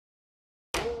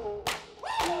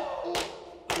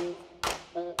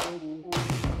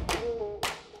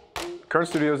Kern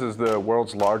Studios is the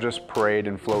world's largest parade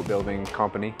and float building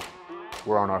company.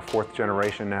 We're on our 4th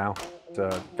generation now. It's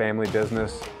a family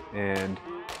business and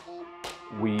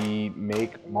we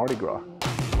make Mardi Gras.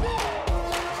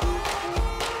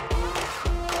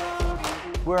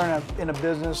 We're in a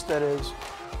business that is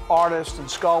artists and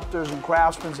sculptors and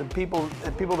craftsmen and people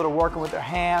that are working with their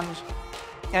hands.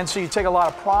 And so you take a lot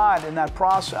of pride in that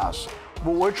process.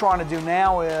 What we're trying to do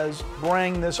now is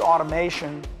bring this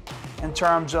automation in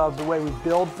terms of the way we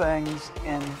build things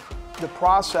and the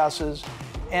processes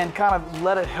and kind of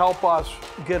let it help us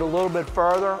get a little bit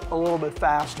further, a little bit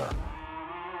faster.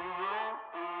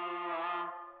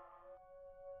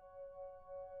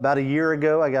 About a year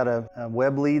ago, I got a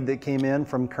web lead that came in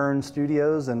from Kern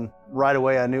Studios, and right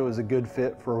away I knew it was a good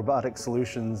fit for Robotic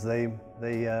Solutions. They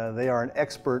are an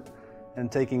expert in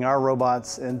taking our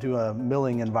robots into a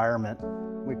milling environment.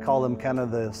 We call them kind of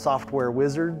the software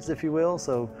wizards, if you will.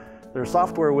 So they're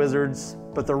software wizards,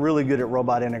 but they're really good at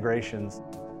robot integrations.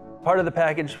 Part of the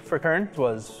package for Kern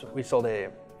was we sold a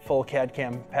full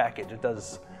CAD/CAM package. It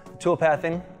does tool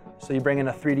pathing, so you bring in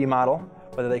a 3D model,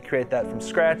 whether they create that from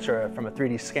scratch or from a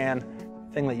 3D scan,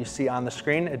 thing that you see on the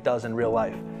screen, it does in real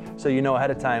life. So you know ahead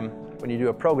of time when you do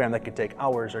a program that could take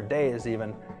hours or days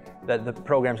even, that the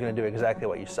program's going to do exactly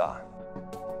what you saw.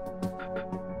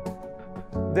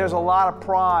 There's a lot of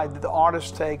pride that the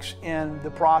artist takes in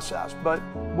the process, but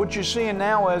what you're seeing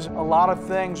now is a lot of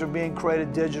things are being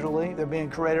created digitally. They're being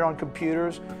created on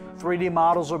computers. 3D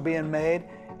models are being made.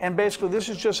 And basically this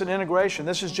is just an integration.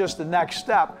 This is just the next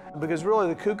step, because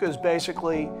really the KUKA is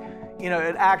basically,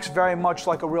 it acts very much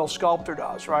like a real sculptor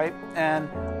does, right? And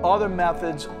other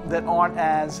methods that aren't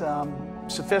as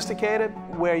sophisticated,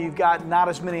 where you've got not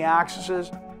as many axes,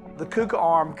 the KUKA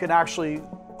arm can actually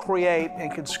create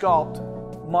and can sculpt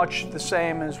much the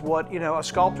same as what a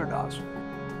sculptor does.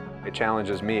 It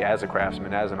challenges me as a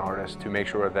craftsman, as an artist, to make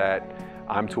sure that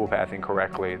I'm tool pathing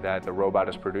correctly, that the robot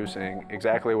is producing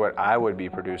exactly what I would be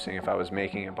producing if I was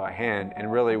making it by hand.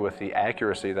 And really with the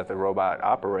accuracy that the robot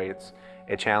operates,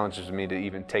 it challenges me to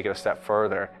even take it a step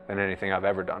further than anything I've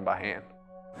ever done by hand.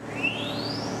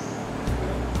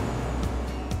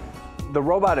 The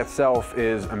robot itself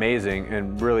is amazing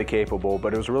and really capable,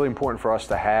 but it was really important for us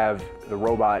to have the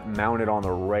robot mounted on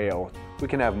the rail. We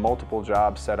can have multiple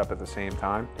jobs set up at the same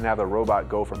time and have the robot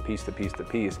go from piece to piece to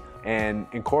piece. And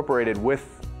incorporated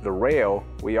with the rail,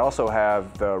 we also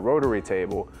have the rotary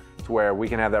table to where we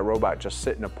can have that robot just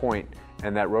sit in a point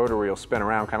and that rotary will spin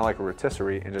around kind of like a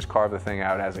rotisserie and just carve the thing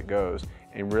out as it goes,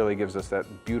 and really gives us that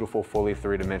beautiful, fully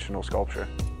three-dimensional sculpture.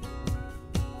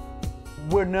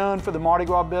 We're known for the Mardi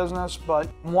Gras business, but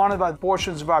one of the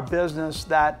portions of our business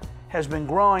that has been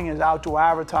growing is outdoor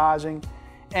advertising.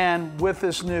 And with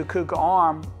this new KUKA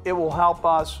arm, it will help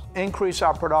us increase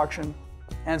our production.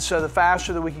 And so the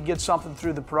faster that we can get something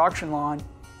through the production line,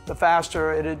 the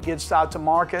faster it gets out to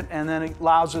market, and then it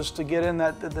allows us to get in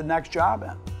the next job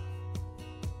in.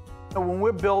 When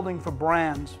we're building for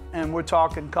brands, and we're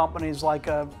talking companies like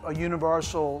a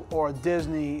Universal or a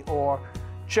Disney or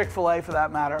Chick-fil-A for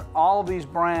that matter, all of these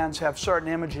brands have certain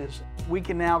images. We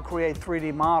can now create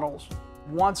 3D models.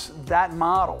 Once that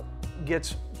model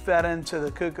gets fed into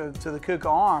the KUKA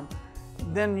arm,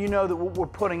 then you know that what we're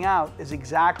putting out is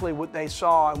exactly what they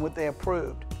saw and what they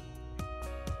approved.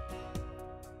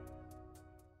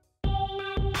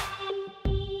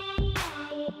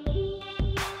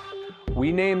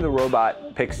 We named the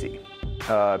robot Pixie.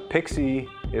 Pixie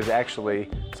is actually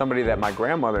somebody that my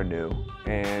grandmother knew,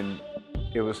 and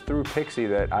it was through Pixie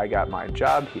that I got my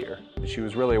job here. She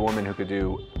was really a woman who could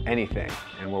do anything,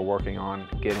 and we're working on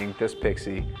getting this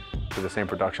Pixie to the same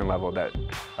production level that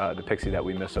the Pixie that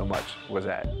we miss so much was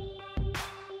at.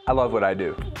 I love what I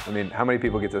do. I mean, how many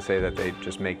people get to say that they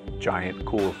just make giant,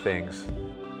 cool things?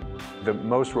 The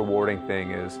most rewarding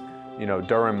thing is,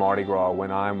 during Mardi Gras, when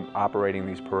I'm operating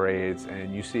these parades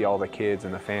and you see all the kids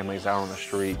and the families out on the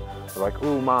street, they're like,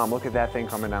 "Ooh, Mom, look at that thing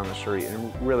coming down the street,"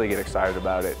 and really get excited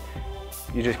about it.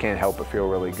 You just can't help but feel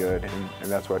really good,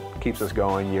 and that's what keeps us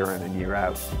going year in and year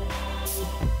out.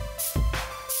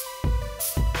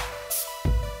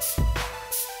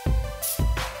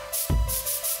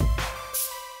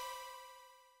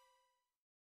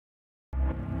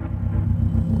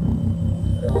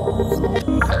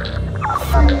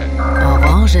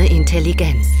 Orange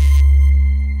Intelligenz.